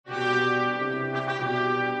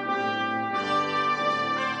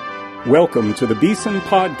Welcome to the Beeson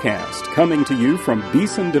Podcast, coming to you from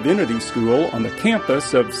Beeson Divinity School on the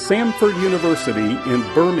campus of Samford University in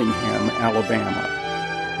Birmingham,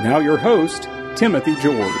 Alabama. Now your host, Timothy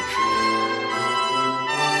George.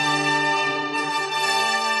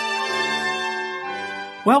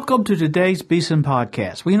 Welcome to today's Beeson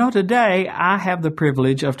Podcast. Well, today I have the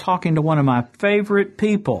privilege of talking to one of my favorite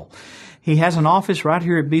people. He has an office right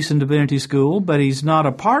here at Beeson Divinity School, but he's not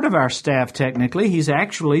a part of our staff technically. He's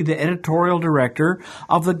actually the editorial director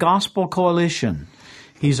of the Gospel Coalition.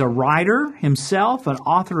 He's a writer himself, an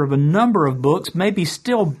author of a number of books, maybe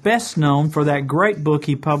still best known for that great book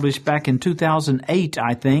he published back in 2008,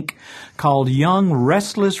 I think, called Young,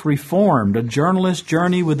 Restless, Reformed, A Journalist's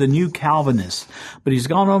Journey with the New Calvinist. But he's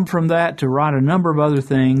gone on from that to write a number of other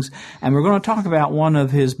things, and we're going to talk about one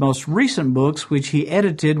of his most recent books, which he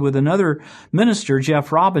edited with another minister,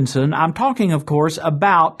 Jeff Robinson. I'm talking, of course,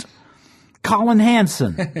 about Collin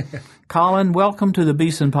Hansen. Collin, welcome to the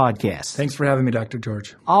Beeson Podcast. Thanks for having me, Dr.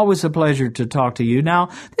 George. Always a pleasure to talk to you. Now,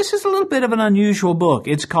 this is a little bit of an unusual book.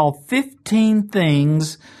 It's called 15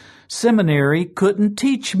 Things Seminary Couldn't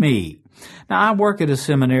Teach Me. Now, I work at a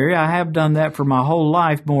seminary. I have done that for my whole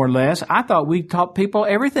life, more or less. I thought we taught people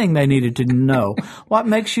everything they needed to know. What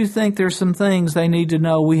makes you think there's some things they need to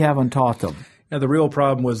know we haven't taught them? Now, the real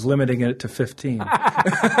problem was limiting it to 15. I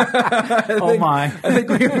think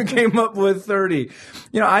we came up with 30.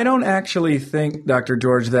 I don't actually think, Dr.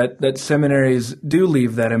 George, that seminaries do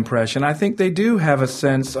leave that impression. I think they do have a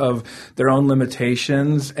sense of their own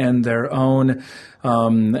limitations and their own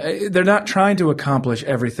they're not trying to accomplish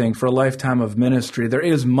everything for a lifetime of ministry. There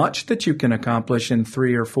is much that you can accomplish in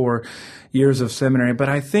 3 or 4 years of seminary, but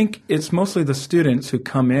I think it's mostly the students who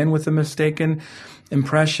come in with a mistaken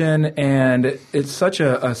impression, and it's such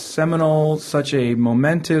a seminal, such a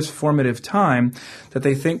momentous, formative time that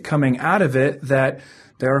they think coming out of it that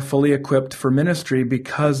they are fully equipped for ministry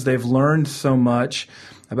because they've learned so much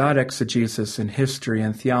about exegesis and history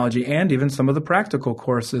and theology and even some of the practical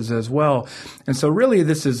courses as well. And so really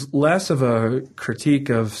this is less of a critique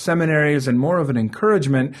of seminaries and more of an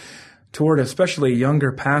encouragement toward especially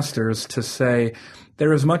younger pastors to say,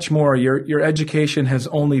 there is much more. Your education has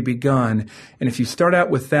only begun. And if you start out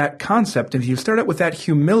with that concept, if you start out with that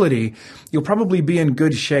humility, you'll probably be in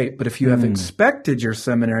good shape. But if you have expected your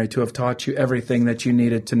seminary to have taught you everything that you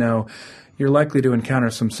needed to know, you're likely to encounter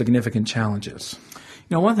some significant challenges.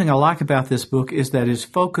 One thing I like about this book is that it's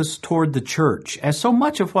focused toward the church, as so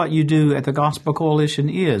much of what you do at the Gospel Coalition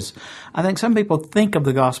is. I think some people think of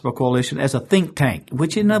the Gospel Coalition as a think tank,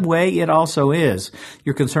 which in a way it also is.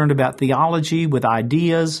 You're concerned about theology with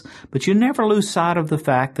ideas, but you never lose sight of the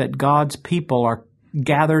fact that God's people are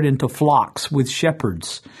gathered into flocks with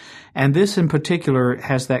shepherds. And this in particular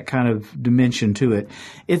has that kind of dimension to it.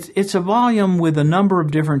 It's a volume with a number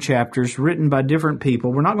of different chapters written by different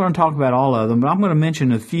people. We're not going to talk about all of them, but I'm going to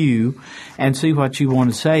mention a few and see what you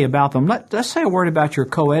want to say about them. Let's say a word about your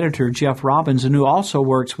co-editor, Jeff Robinson, who also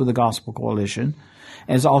works with the Gospel Coalition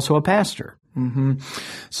and is also a pastor. Mm-hmm.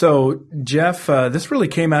 So, Jeff, this really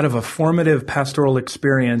came out of a formative pastoral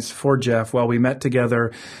experience for Jeff while we met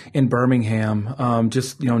together in Birmingham,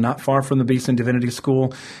 just not far from the Beeson Divinity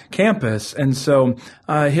School campus. And so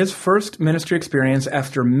his first ministry experience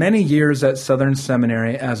after many years at Southern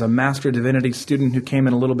Seminary as a Master Divinity student who came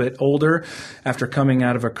in a little bit older after coming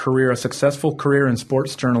out of a successful career in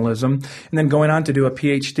sports journalism, and then going on to do a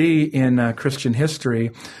PhD in Christian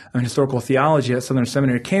history and historical theology at Southern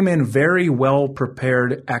Seminary, came in very well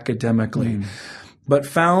prepared academically, but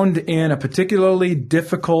found in a particularly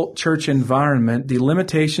difficult church environment the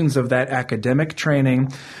limitations of that academic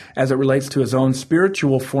training as it relates to his own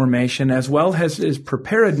spiritual formation, as well as his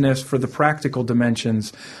preparedness for the practical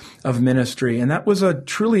dimensions of ministry. And that was a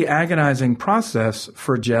truly agonizing process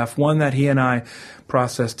for Jeff, one that he and I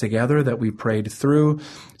processed together, that we prayed through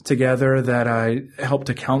together, that I helped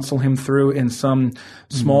to counsel him through in some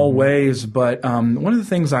small ways. But one of the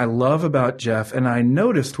things I love about Jeff, and I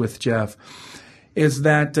noticed with Jeff, is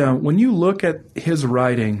that when you look at his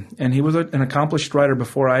writing, and he was an accomplished writer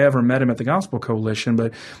before I ever met him at the Gospel Coalition,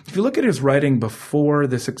 but if you look at his writing before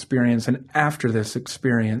this experience and after this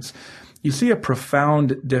experience, you see a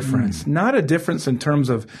profound difference. Not a difference in terms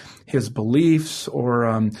of his beliefs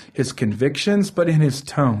or his convictions, but in his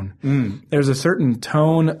tone. There's a certain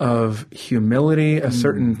tone of humility, a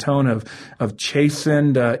certain tone of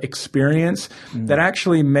chastened experience that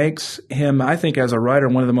actually makes him, I think, as a writer,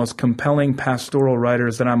 one of the most compelling pastoral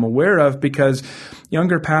writers that I'm aware of, because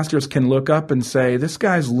younger pastors can look up and say, this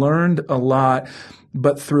guy's learned a lot,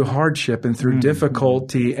 but through hardship and through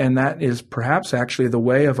difficulty. And that is perhaps actually the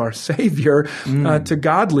way of our Savior to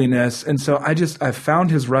godliness. And so I've found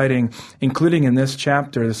his writing, including in this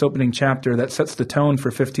chapter, this opening chapter that sets the tone for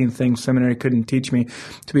 15 Things Seminary Couldn't Teach Me,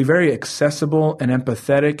 to be very accessible and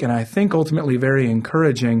empathetic, and I think ultimately very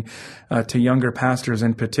encouraging to younger pastors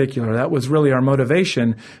in particular. That was really our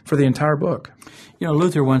motivation for the entire book. You know,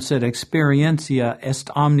 Luther once said, experientia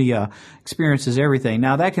est omnia, experience is everything.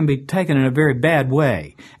 Now, that can be taken in a very bad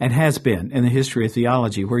way, and has been in the history of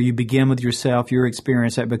theology, where you begin with yourself, your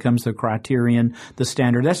experience, that becomes the criterion, the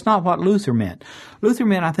standard. That's not what Luther meant. Luther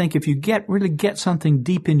meant, I think, if you really get something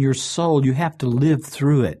deep in your soul, you have to live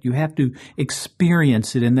through it. You have to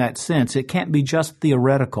experience it in that sense. It can't be just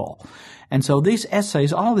theoretical. And so these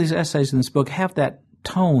essays, all these essays in this book have that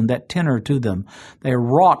tone, that tenor to them. They're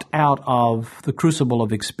wrought out of the crucible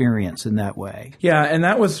of experience in that way. Yeah, and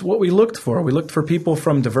that was what we looked for. We looked for people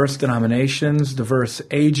from diverse denominations, diverse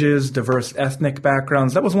ages, diverse ethnic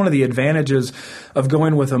backgrounds. That was one of the advantages of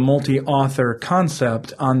going with a multi-author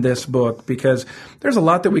concept on this book, because there's a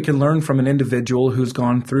lot that we can learn from an individual who's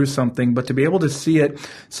gone through something, but to be able to see it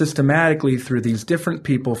systematically through these different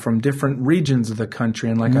people from different regions of the country,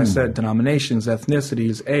 and like I said, denominations,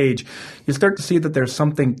 ethnicities, age, you start to see that there's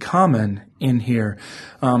something common in here,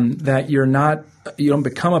 that you don't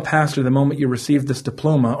become a pastor the moment you receive this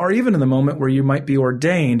diploma, or even in the moment where you might be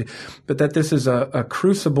ordained, but that this is a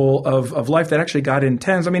crucible of life that actually God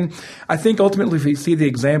intends. I mean, I think ultimately if we see the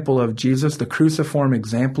example of Jesus, the cruciform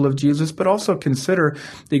example of Jesus, but also consider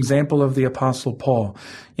the example of the Apostle Paul,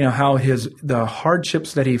 you know, how the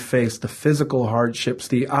hardships that he faced, the physical hardships,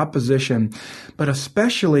 the opposition, but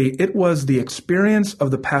especially it was the experience of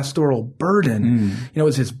the pastoral burden. You know, it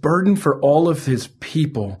was his burden for all of his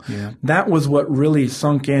people. Yeah. That was what really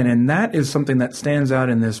sunk in, and that is something that stands out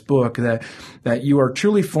in this book, that you are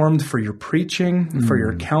truly formed for your preaching, for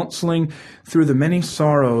your counseling, through the many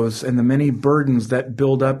sorrows and the many burdens that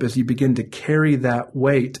build up as you begin to carry that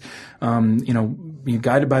weight. You're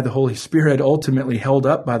guided by the Holy Spirit, ultimately held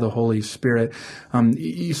up by the Holy Spirit.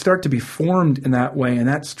 You start to be formed in that way, and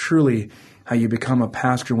that's truly how you become a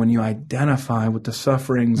pastor, when you identify with the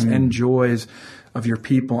sufferings and joys of your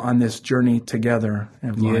people on this journey together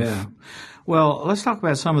in life. Yeah. Well, let's talk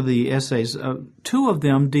about some of the essays. Two of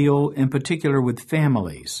them deal in particular with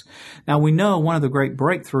families. Now, we know one of the great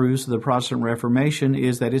breakthroughs of the Protestant Reformation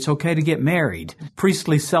is that it's okay to get married.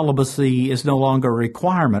 Priestly celibacy is no longer a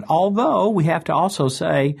requirement, although we have to also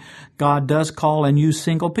say God does call and use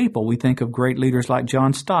single people. We think of great leaders like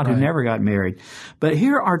John Stott, who never got married. But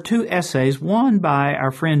here are two essays, one by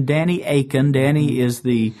our friend Danny Akin. Danny is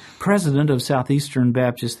the president of Southeastern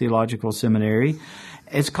Baptist Theological Seminary.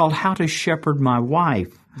 It's called How to Shepherd My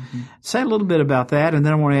Wife. Say a little bit about that, and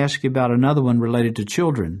then I want to ask you about another one related to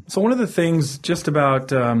children. So one of the things just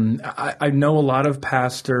about, I know a lot of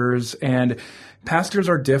pastors, and pastors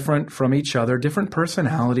are different from each other, different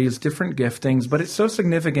personalities, different giftings, but it's so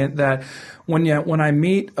significant that when I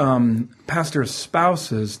meet pastors'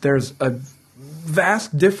 spouses, there's a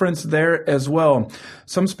vast difference there as well.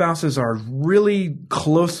 Some spouses are really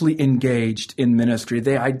closely engaged in ministry.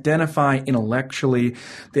 They identify intellectually.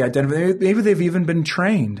 Maybe they've even been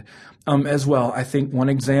trained as well. I think one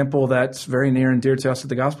example that's very near and dear to us at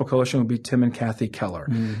the Gospel Coalition would be Tim and Kathy Keller.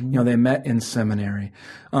 You know, they met in seminary.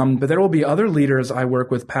 But there will be other leaders I work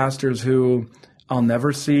with, pastors who I'll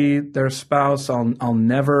never see their spouse. I'll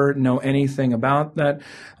never know anything about that,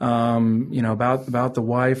 about the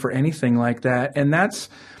wife or anything like that. And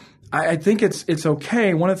I think it's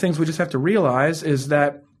okay. One of the things we just have to realize is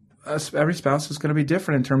that every spouse is going to be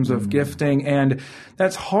different in terms of gifting. And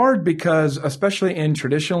that's hard because, especially in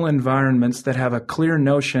traditional environments that have a clear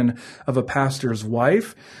notion of a pastor's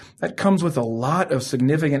wife, that comes with a lot of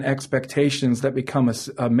significant expectations that become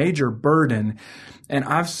a major burden. And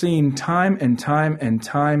I've seen time and time and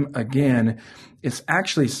time again, it's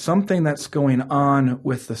actually something that's going on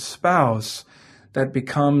with the spouse that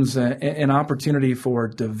becomes an opportunity for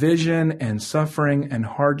division and suffering and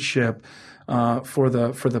hardship for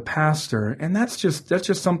the pastor. And that's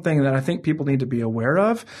just something that I think people need to be aware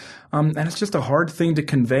of. And it's just a hard thing to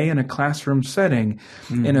convey in a classroom setting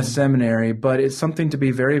in a seminary, but it's something to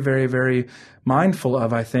be very, very, very mindful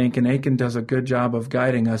of, I think, and Akin does a good job of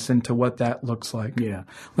guiding us into what that looks like. Yeah.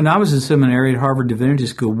 When I was in seminary at Harvard Divinity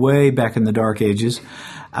School way back in the dark ages,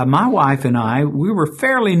 my wife and I, we were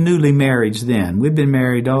fairly newly married then. We'd been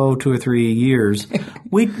married, 2 or 3 years.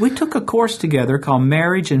 We took a course together called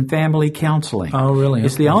Marriage and Family Counseling. Oh, really?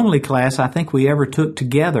 It's the only class I think we ever took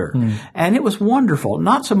together. And it was wonderful,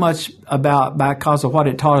 not so much because of what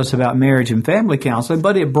it taught us about marriage and family counseling,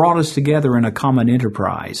 but it brought us together in a common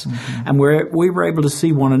enterprise. And we were able to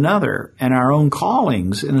see one another and our own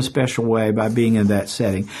callings in a special way by being in that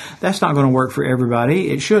setting. That's not going to work for everybody.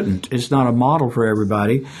 It shouldn't. It's not a model for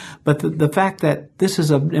everybody. But the fact that this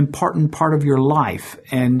is an important part of your life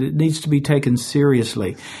and it needs to be taken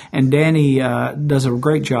seriously. And Danny does a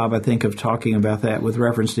great job, I think, of talking about that with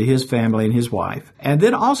reference to his family and his wife. And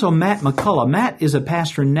then also Matt McCullough. Matt is a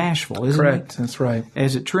pastor in Nashville, isn't he? Correct. That's right.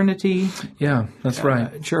 Is it Trinity? Yeah, that's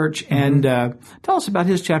right. Church. And tell us about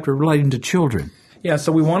his chapter relating to children. Yeah,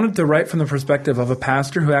 so we wanted to write from the perspective of a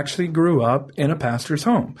pastor who actually grew up in a pastor's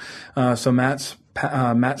home. So Matt's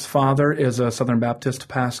father is a Southern Baptist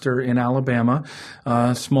pastor in Alabama,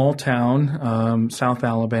 small town, South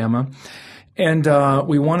Alabama. And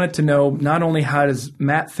we wanted to know not only how is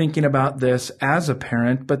Matt thinking about this as a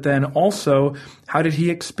parent, but then also how did he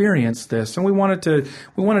experience this? And we wanted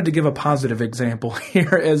to give a positive example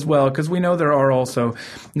here as well, because we know there are also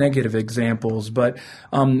negative examples. But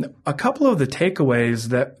a couple of the takeaways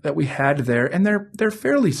that we had there, and they're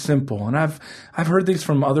fairly simple, and I've heard these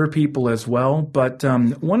from other people as well. But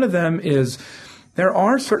one of them is, there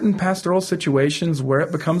are certain pastoral situations where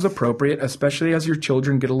it becomes appropriate, especially as your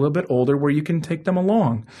children get a little bit older, where you can take them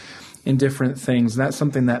along in different things. And that's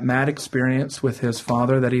something that Matt experienced with his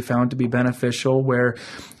father that he found to be beneficial, where,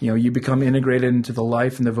 you become integrated into the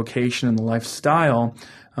life and the vocation and the lifestyle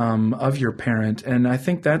of your parent. And I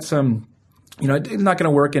think that's it's not going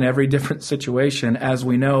to work in every different situation, as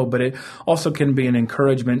we know, but it also can be an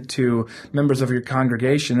encouragement to members of your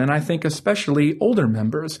congregation. And I think especially older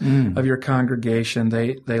members of your congregation,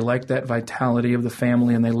 they like that vitality of the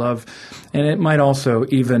family, and they love, and it might also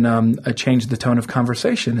even change the tone of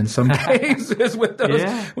conversation in some cases with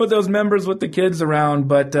those members with the kids around.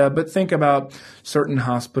 But think about certain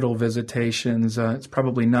hospital visitations. It's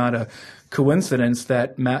probably not a coincidence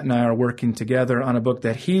that Matt and I are working together on a book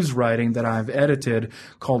that he's writing that I've edited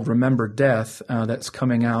called Remember Death, that's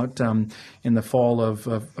coming out in the fall of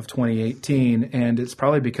 2018. And it's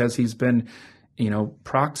probably because he's been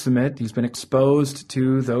proximate. He's been exposed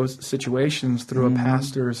to those situations through a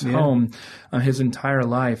pastor's home his entire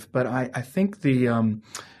life. But I think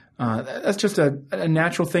that's just a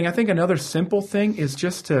natural thing. I think another simple thing is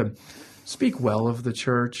just to speak well of the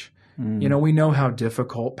church. We know how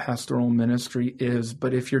difficult pastoral ministry is,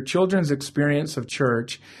 but if your children's experience of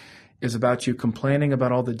church is about you complaining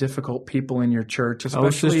about all the difficult people in your church,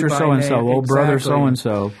 especially sister so-and-so, brother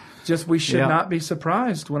so-and-so. We should not be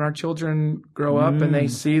surprised when our children grow up and they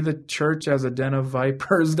see the church as a den of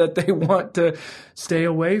vipers that they want to stay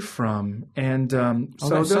away from. And so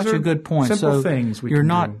that's such a good point. Simple things we you're can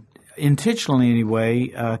not do. Intentionally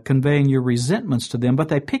anyway conveying your resentments to them, but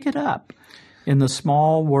they pick it up in the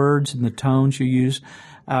small words and the tones you use.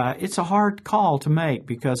 It's a hard call to make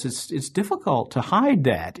because it's difficult to hide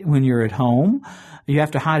that when you're at home. You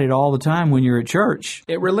have to hide it all the time when you're at church.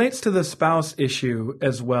 It relates to the spouse issue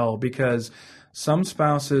as well, because some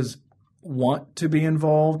spouses want to be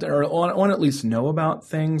involved or want to at least know about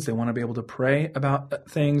things. They want to be able to pray about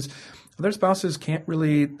things. Other spouses can't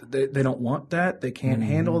really, they don't want that. They can't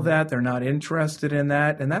handle that. They're not interested in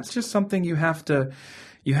that. And that's just something you have to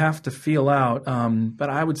feel out. But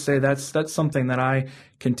I would say that's something that I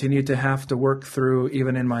continue to have to work through,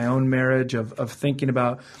 even in my own marriage, of thinking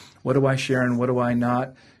about what do I share and what do I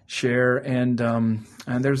not share. And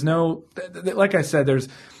there's no, like I said,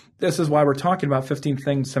 this is why we're talking about 15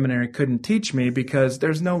 things seminary couldn't teach me, because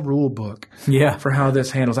there's no rule book for how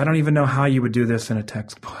this handles. I don't even know how you would do this in a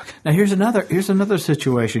textbook. Now here's another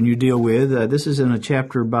situation you deal with. This is in a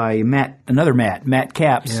chapter by Matt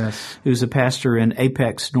Capps, who's a pastor in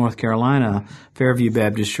Apex, North Carolina, Fairview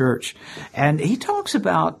Baptist Church. And he talks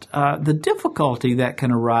about the difficulty that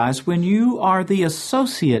can arise when you are the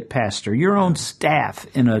associate pastor, your own staff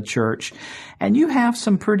in a church, and you have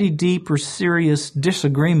some pretty deep or serious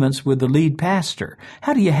disagreements with the lead pastor.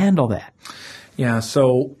 How do you handle that? Yeah,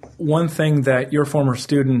 so one thing that your former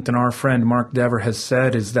student and our friend Mark Dever has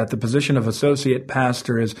said is that the position of associate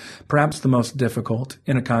pastor is perhaps the most difficult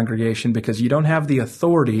in a congregation, because you don't have the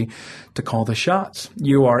authority to call the shots.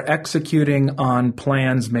 You are executing on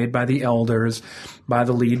plans made by the elders, by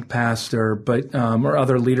the lead pastor, but or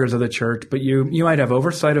other leaders of the church, but you might have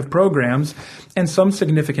oversight of programs and some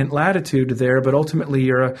significant latitude there, but ultimately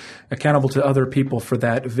you're accountable to other people for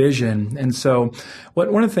that vision. And so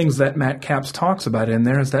one of the things that Matt Capps talks about in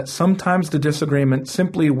there is that sometimes the disagreement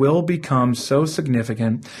simply will become so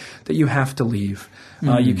significant that you have to leave.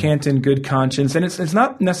 You can't in good conscience. And it's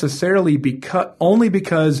not necessarily only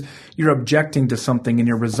because you're objecting to something and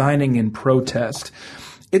you're resigning in protest.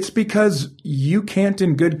 it's because you can't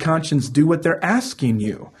in good conscience do what they're asking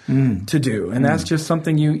you to do. And that's just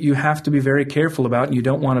something you have to be very careful about, and you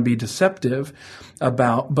don't want to be deceptive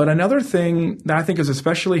about. But another thing that I think is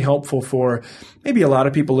especially helpful for maybe a lot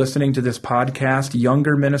of people listening to this podcast,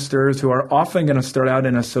 younger ministers who are often going to start out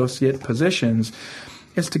in associate positions,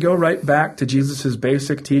 is to go right back to Jesus'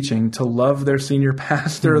 basic teaching to love their senior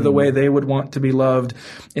pastor the way they would want to be loved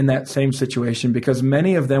in that same situation, because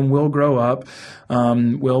many of them will grow up,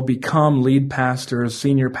 will become lead pastors,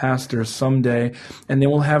 senior pastors someday, and they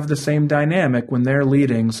will have the same dynamic when they're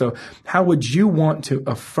leading. So how would you want to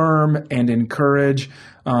affirm and encourage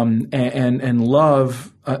and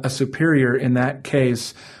love a superior in that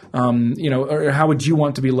case? Or how would you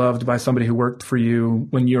want to be loved by somebody who worked for you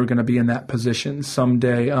when you're going to be in that position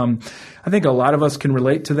someday? I think a lot of us can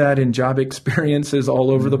relate to that in job experiences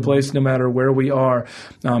all over the place, no matter where we are.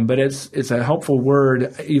 But it's a helpful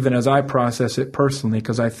word, even as I process it personally,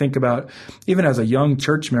 because I think about, even as a young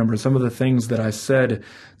church member, some of the things that I said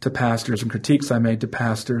to pastors and critiques I made to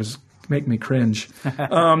pastors make me cringe.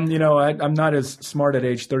 I'm not as smart at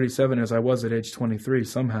age 37 as I was at age 23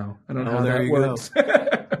 somehow. I don't know how that works.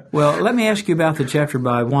 Well, let me ask you about the chapter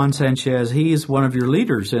by Juan Sanchez. He is one of your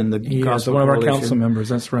leaders in the Gospel one of our Coalition, council members.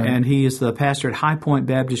 That's right. And he is the pastor at High Point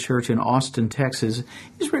Baptist Church in Austin, Texas.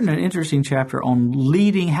 He's written an interesting chapter on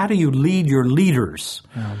leading. How do you lead your leaders?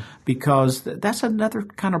 Because that's another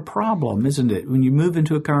kind of problem, isn't it? When you move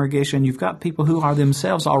into a congregation, you've got people who are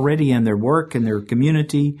themselves already in their work and their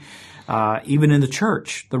community, even in the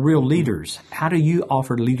church, the real leaders. How do you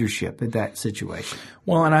offer leadership in that situation?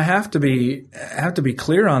 Well, and I have to be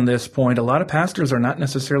clear on this point. A lot of pastors are not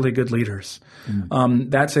necessarily good leaders.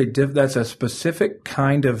 That's a specific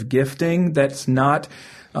kind of gifting that's not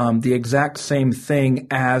the exact same thing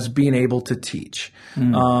as being able to teach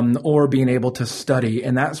or being able to study.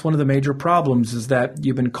 And that's one of the major problems, is that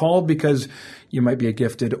you've been called because you might be a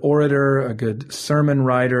gifted orator, a good sermon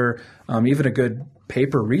writer, even a good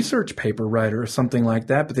research paper writer or something like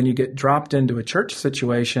that, but then you get dropped into a church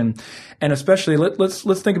situation. And especially,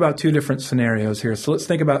 let's think about two different scenarios here. So let's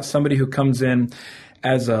think about somebody who comes in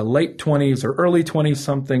as a late 20s or early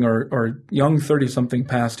 20-something or young 30-something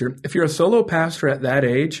pastor. If you're a solo pastor at that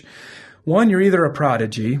age, one, you're either a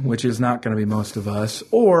prodigy, which is not going to be most of us,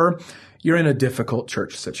 or you're in a difficult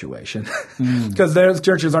church situation, because those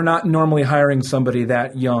churches are not normally hiring somebody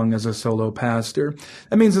that young as a solo pastor.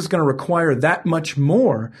 That means it's going to require that much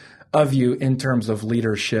more of you in terms of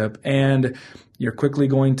leadership, and you're quickly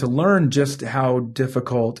going to learn just how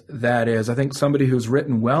difficult that is. I think somebody who's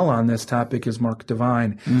written well on this topic is Mark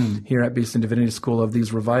Devine here at Beeson Divinity School, of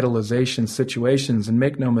these revitalization situations. And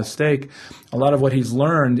make no mistake, a lot of what he's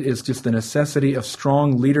learned is just the necessity of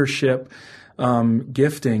strong leadership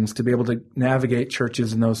giftings to be able to navigate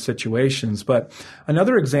churches in those situations. But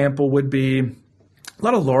another example would be, a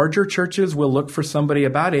lot of larger churches will look for somebody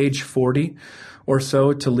about age 40 or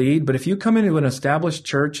so to lead. But if you come into an established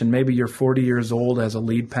church and maybe you're 40 years old as a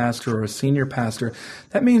lead pastor or a senior pastor,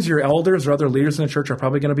 that means your elders or other leaders in the church are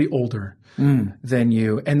probably going to be older than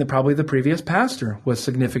you. And probably the previous pastor was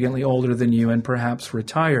significantly older than you and perhaps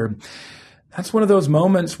retired. That's one of those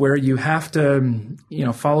moments where you have to,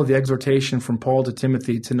 follow the exhortation from Paul to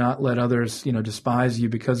Timothy to not let others, despise you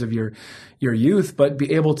because of your youth, but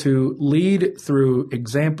be able to lead through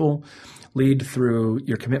example, lead through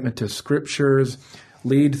your commitment to scriptures,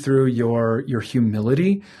 lead through your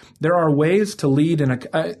humility. There are ways to lead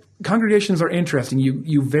congregations are interesting.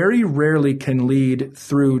 You very rarely can lead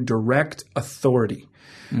through direct authority.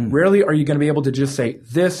 Rarely are you going to be able to just say,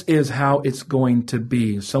 this is how it's going to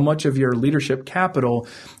be. So much of your leadership capital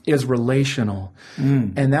is relational.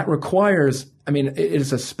 And that requires, it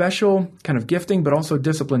is a special kind of gifting, but also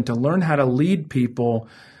discipline to learn how to lead people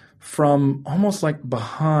from almost like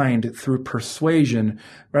behind through persuasion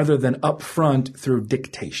rather than up front through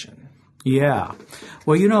dictation. Yeah.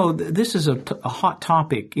 Well, this is a hot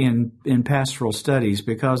topic in pastoral studies,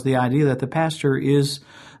 because the idea that the pastor is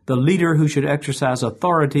the leader who should exercise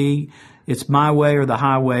authority, it's my way or the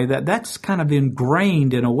highway, that's kind of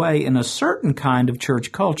ingrained in a way in a certain kind of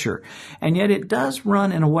church culture. And yet it does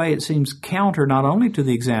run in a way, it seems, counter not only to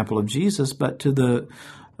the example of Jesus, but to the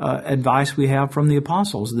advice we have from the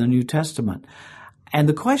apostles in the New Testament. And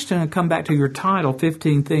the question, and come back to your title,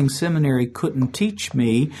 15 Things Seminary Couldn't Teach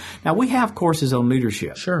Me. Now, we have courses on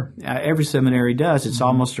leadership. Sure. Every seminary does. It's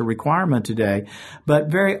almost a requirement today. But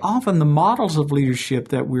very often the models of leadership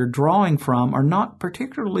that we're drawing from are not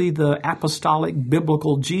particularly the apostolic,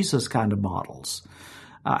 biblical, Jesus kind of models.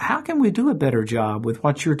 How can we do a better job with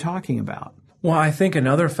what you're talking about? Well, I think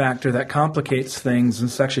another factor that complicates things, and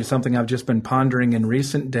it's actually something I've just been pondering in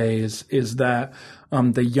recent days, is that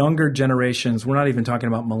the younger generations, we're not even talking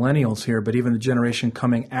about millennials here, but even the generation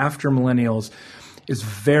coming after millennials, is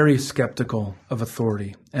very skeptical of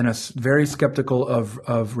authority and is very skeptical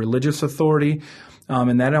of religious authority,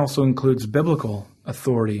 and that also includes biblical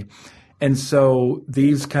authority. And so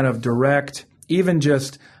these kind of direct, even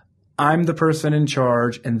just, I'm the person in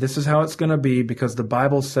charge and this is how it's going to be because the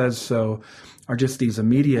Bible says so, are just these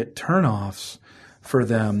immediate turnoffs for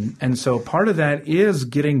them. And so part of that is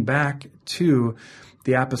getting back to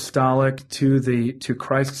the apostolic, to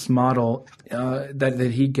Christ's model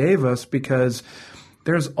that he gave us, because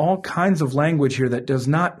there's all kinds of language here that does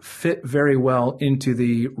not fit very well into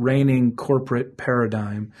the reigning corporate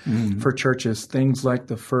paradigm for churches. Things like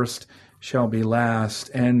the first shall be last,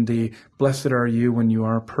 and the blessed are you when you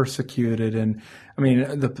are persecuted, and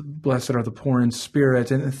the blessed are the poor in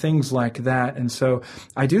spirit, and things like that. And so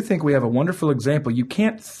I do think we have a wonderful example. You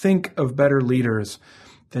can't think of better leaders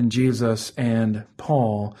than Jesus and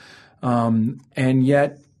Paul, and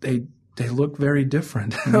yet they look very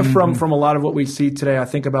different from a lot of what we see today. I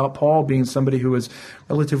think about Paul being somebody who was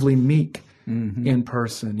relatively meek in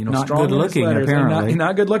person, not strong good looking, apparently.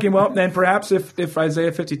 Not good looking. Well, then perhaps if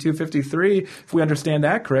Isaiah 52:53, if we understand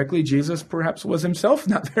that correctly, Jesus perhaps was himself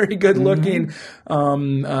not very good looking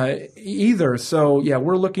either. So yeah,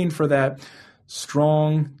 we're looking for that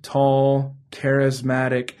strong, tall,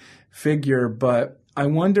 charismatic figure, but I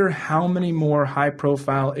wonder how many more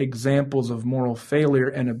high-profile examples of moral failure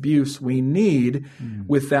and abuse we need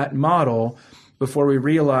with that model before we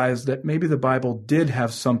realize that maybe the Bible did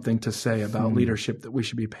have something to say about leadership that we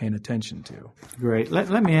should be paying attention to. Great.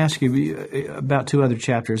 Let me ask you about two other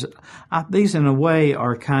chapters. These, in a way,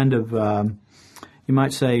 are kind of, you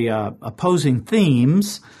might say, opposing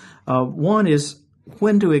themes. One is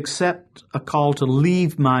when to accept a call to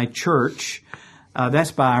leave my church.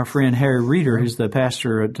 That's by our friend Harry Reeder, who's the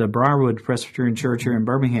pastor at Briarwood Presbyterian Church here in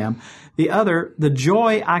Birmingham. The other, the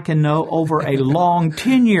joy I can know over a long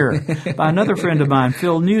tenure, by another friend of mine,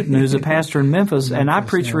 Phil Newton, who's a pastor in Memphis, and I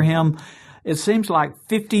preached for him, it seems like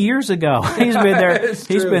 50 years ago. He's been there.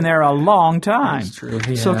 He's been there a long time. That's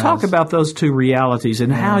true. So talk about those two realities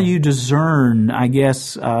and how you discern, I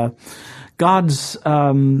guess, God's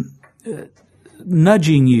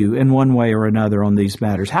nudging you in one way or another on these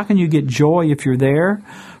matters. How can you get joy if you're there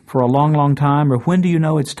for a long, long time, or when do you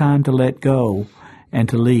know it's time to let go and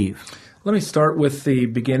to leave? Let me start with the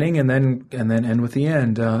beginning and then end with the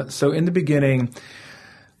end. So in the beginning,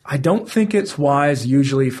 I don't think it's wise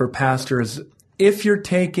usually for pastors, if you're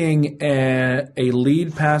taking a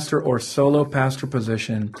lead pastor or solo pastor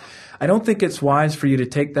position, I don't think it's wise for you to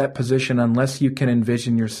take that position unless you can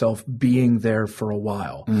envision yourself being there for a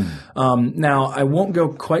while. Now, I won't go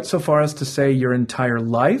quite so far as to say your entire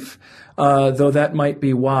life, though that might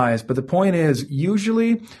be wise. But the point is,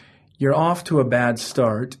 usually you're off to a bad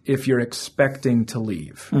start if you're expecting to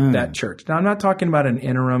leave that church. Now, I'm not talking about an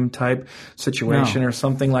interim type situation or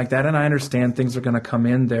something like that, and I understand things are going to come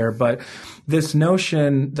in there, but this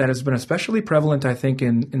notion that has been especially prevalent, I think,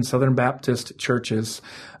 in Southern Baptist churches,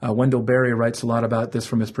 Wendell Berry writes a lot about this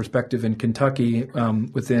from his perspective in Kentucky,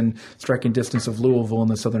 within striking distance of Louisville and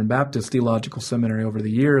the Southern Baptist Theological Seminary over the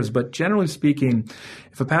years. But generally speaking,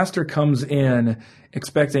 if a pastor comes in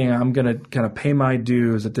expecting I'm going to kind of pay my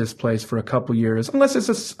dues at this place for a couple years, unless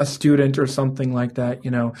it's a student or something like that,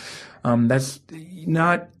 that's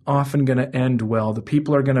not often going to end well. The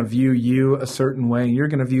people are going to view you a certain way. You're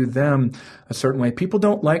going to view them a certain way. People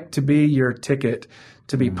don't like to be your ticket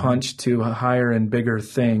to be punched to higher and bigger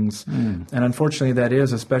things. And unfortunately that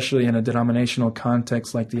is, especially in a denominational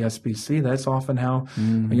context like the SBC, that's often how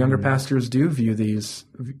younger pastors do view these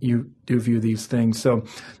things. So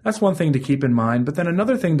that's one thing to keep in mind. But then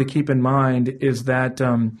another thing to keep in mind is that,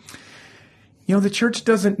 the church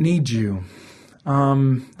doesn't need you.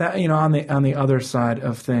 On the other side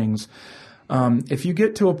of things, if you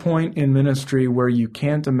get to a point in ministry where you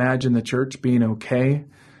can't imagine the church being okay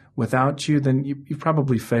without you, then you've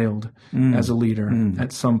probably failed as a leader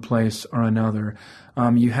at some place or another.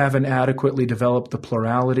 You haven't adequately developed the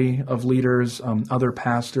plurality of leaders, other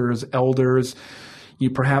pastors, elders. You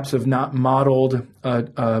perhaps have not modeled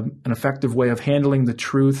an effective way of handling the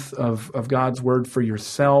truth of God's word for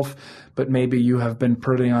yourself, but maybe you have been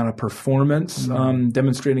putting on a performance,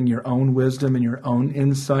 demonstrating your own wisdom and your own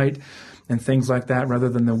insight and things like that, rather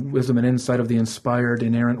than the wisdom and insight of the inspired,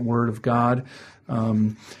 inerrant word of God.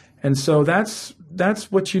 And so that's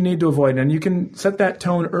what you need to avoid. And you can set that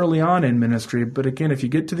tone early on in ministry, but again, if you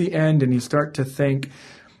get to the end and you start to think,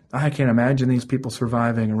 I can't imagine these people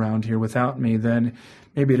surviving around here without me, then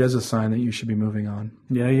maybe it is a sign that you should be moving on.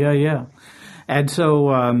 Yeah. And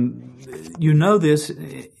so you know this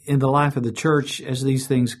in the life of the church as these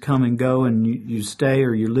things come and go and you stay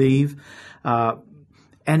or you leave.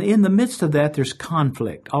 And in the midst of that, there's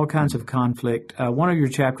conflict, all kinds of conflict. One of your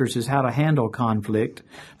chapters is How to Handle Conflict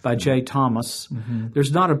by Jay Thomas. Mm-hmm.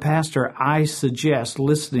 There's not a pastor I suggest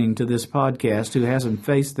listening to this podcast who hasn't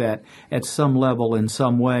faced that at some level in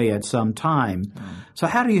some way at some time. Mm. So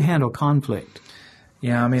how do you handle conflict?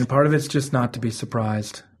 Yeah, I mean, part of it's just not to be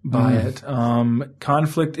surprised by it.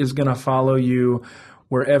 Conflict is going to follow you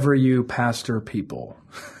wherever you pastor people.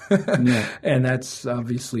 Yeah. And that's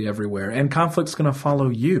obviously everywhere. And conflict's going to follow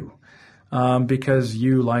you because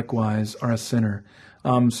you likewise are a sinner.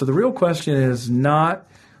 So the real question is not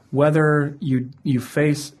whether you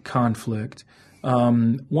face conflict.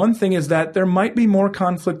 One thing is that there might be more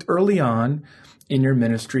conflict early on in your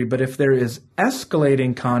ministry, but if there is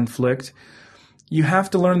escalating conflict, you have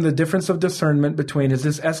to learn the difference of discernment between, is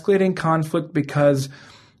this escalating conflict because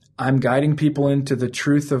I'm guiding people into the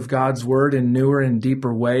truth of God's word in newer and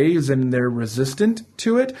deeper ways and they're resistant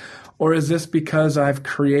to it? Or is this because I've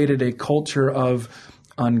created a culture of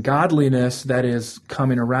ungodliness that is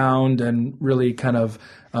coming around and really kind of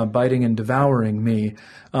biting and devouring me?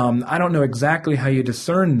 I don't know exactly how you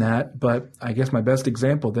discern that, but I guess my best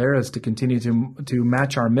example there is to continue to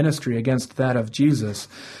match our ministry against that of Jesus.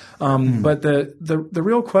 But the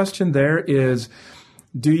real question there is,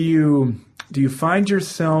 do you find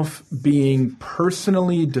yourself being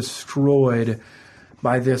personally destroyed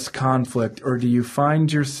by this conflict, or do you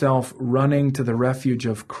find yourself running to the refuge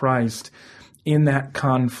of Christ in that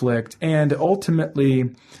conflict? And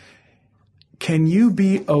ultimately, can you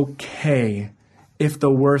be okay if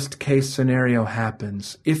the worst case scenario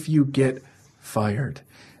happens, if you get fired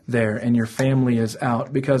there and your family is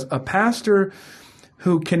out? Because a pastor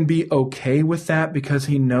who can be okay with that because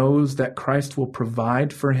he knows that Christ will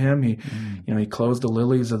provide for him. He clothes the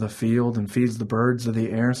lilies of the field and feeds the birds of the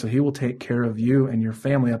air, so he will take care of you and your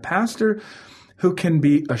family. A pastor who can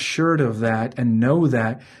be assured of that and know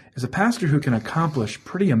that is a pastor who can accomplish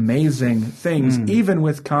pretty amazing things, even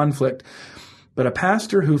with conflict. But a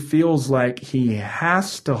pastor who feels like he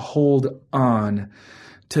has to hold on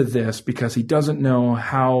to this because he doesn't know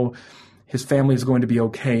how his family is going to be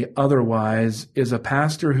okay otherwise is a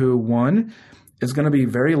pastor who, one, is going to be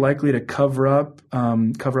very likely to cover up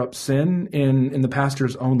sin in the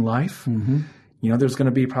pastor's own life. Mm-hmm. There's going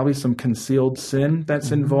to be probably some concealed sin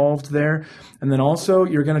that's involved there. And then also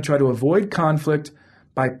you're going to try to avoid conflict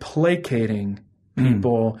by placating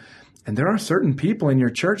people. And there are certain people in your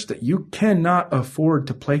church that you cannot afford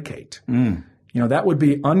to placate. That would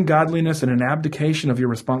be ungodliness and an abdication of your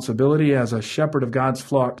responsibility as a shepherd of God's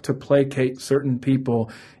flock to placate certain people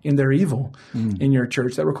in their evil in your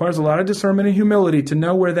church. That requires a lot of discernment and humility to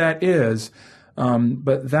know where that is.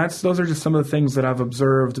 But those are just some of the things that I've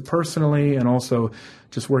observed personally and also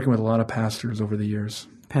just working with a lot of pastors over the years.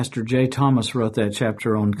 Pastor Jay Thomas wrote that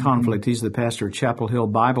chapter on conflict. He's the pastor of Chapel Hill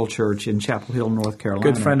Bible Church in Chapel Hill, North Carolina.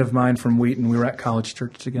 Good friend of mine from Wheaton. We were at College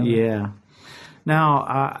Church together. Yeah.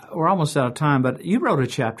 Now, we're almost out of time, but you wrote a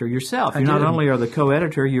chapter yourself. You not only are the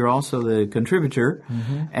co-editor, you're also the contributor.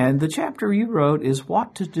 Mm-hmm. And the chapter you wrote is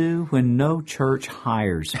What to Do When No Church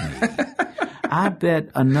Hires Me. I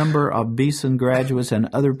bet a number of Beeson graduates and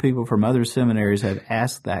other people from other seminaries have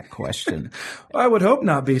asked that question. Well, I would hope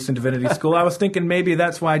not Beeson Divinity School. I was thinking maybe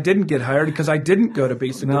that's why I didn't get hired, because I didn't go to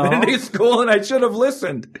Beeson Divinity School and I should have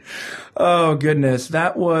listened. Oh, goodness.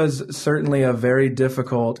 That was certainly a very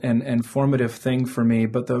difficult and formative thing for me.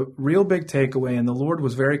 But the real big takeaway, and the Lord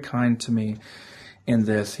was very kind to me in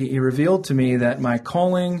this, He revealed to me that my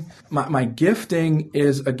calling, my gifting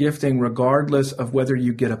is a gifting regardless of whether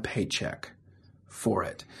you get a paycheck for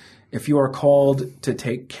it. If you are called to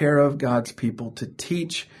take care of God's people, to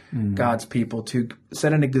teach God's people, to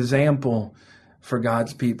set an example for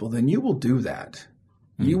God's people, then you will do that.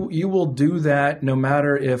 You will do that no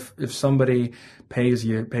matter if somebody pays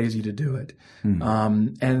you to do it.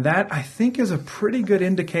 And that, I think, is a pretty good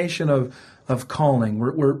indication of calling.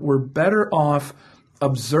 We're better off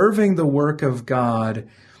observing the work of God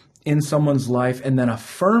in someone's life and then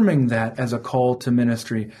affirming that as a call to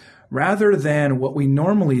ministry, rather than what we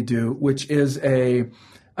normally do, which is I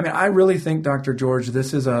really think, Dr. George,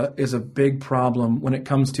 this is a big problem when it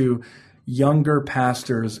comes to younger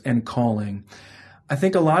pastors and calling. I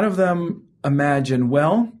think a lot of them imagine,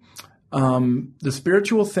 the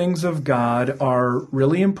spiritual things of God are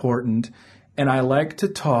really important, and I like to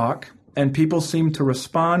talk, and people seem to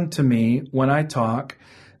respond to me when I talk,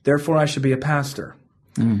 therefore I should be a pastor.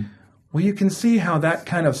 Well, you can see how that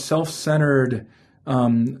kind of self-centered,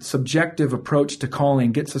 subjective approach to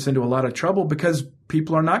calling gets us into a lot of trouble, because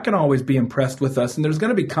people are not going to always be impressed with us, and there's going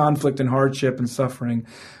to be conflict and hardship and suffering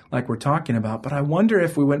like we're talking about. But I wonder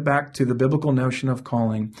if we went back to the biblical notion of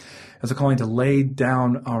calling as a calling to lay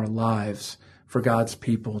down our lives for God's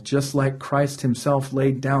people, just like Christ himself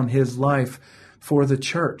laid down his life for the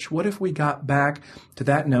church. What if we got back to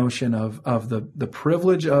that notion of the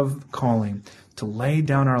privilege of calling, to lay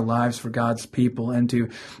down our lives for God's people and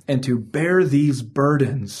to bear these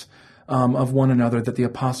burdens of one another that the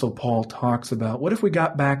Apostle Paul talks about? What if we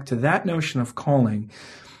got back to that notion of calling?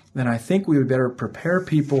 Then I think we would better prepare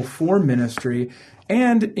people for ministry,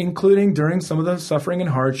 and including during some of the suffering and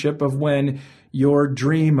hardship of when your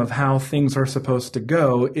dream of how things are supposed to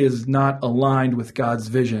go is not aligned with God's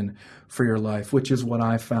vision for your life, which is what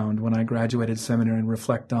I found when I graduated seminary and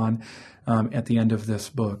reflect on at the end of this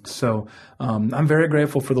book. So I'm very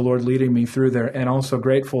grateful for the Lord leading me through there, and also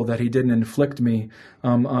grateful that he didn't inflict me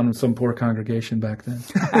on some poor congregation back then.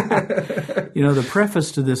 The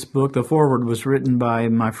preface to this book, the foreword, was written by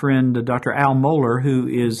my friend Dr. Al Mohler, who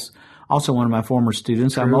is also one of my former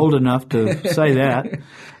students. True. I'm old enough to say that.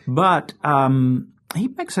 But he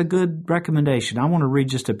makes a good recommendation. I want to read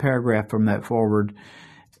just a paragraph from that foreword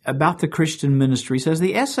about the Christian ministry. He says,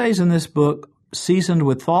 the essays in this book, seasoned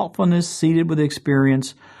with thoughtfulness, seeded with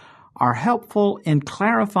experience, are helpful in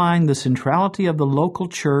clarifying the centrality of the local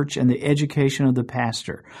church and the education of the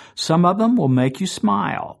pastor. Some of them will make you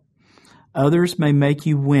smile. Others may make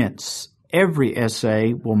you wince. Every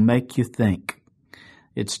essay will make you think.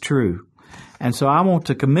 It's true. And so I want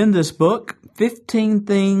to commend this book, 15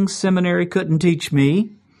 Things Seminary Couldn't Teach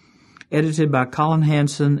Me, edited by Colin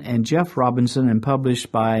Hanson and Jeff Robinson and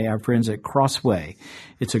published by our friends at Crossway.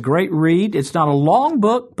 It's a great read. It's not a long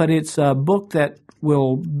book, but it's a book that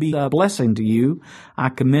will be a blessing to you. I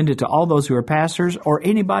commend it to all those who are pastors or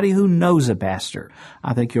anybody who knows a pastor.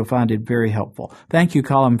 I think you'll find it very helpful. Thank you,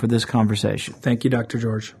 Colin, for this conversation. Thank you, Dr.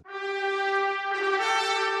 George.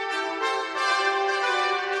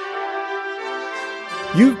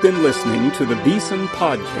 You've been listening to the Beeson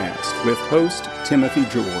Podcast with host Timothy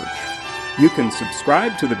George. You can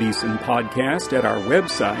subscribe to the Beeson Podcast at our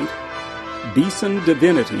website,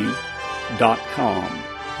 beesondivinity.com.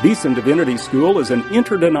 Beeson Divinity School is an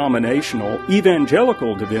interdenominational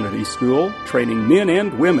evangelical divinity school training men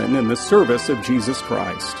and women in the service of Jesus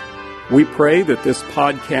Christ. We pray that this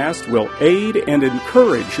podcast will aid and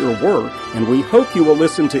encourage your work, and we hope you will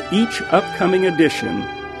listen to each upcoming edition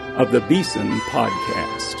of the Beeson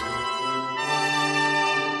Podcast.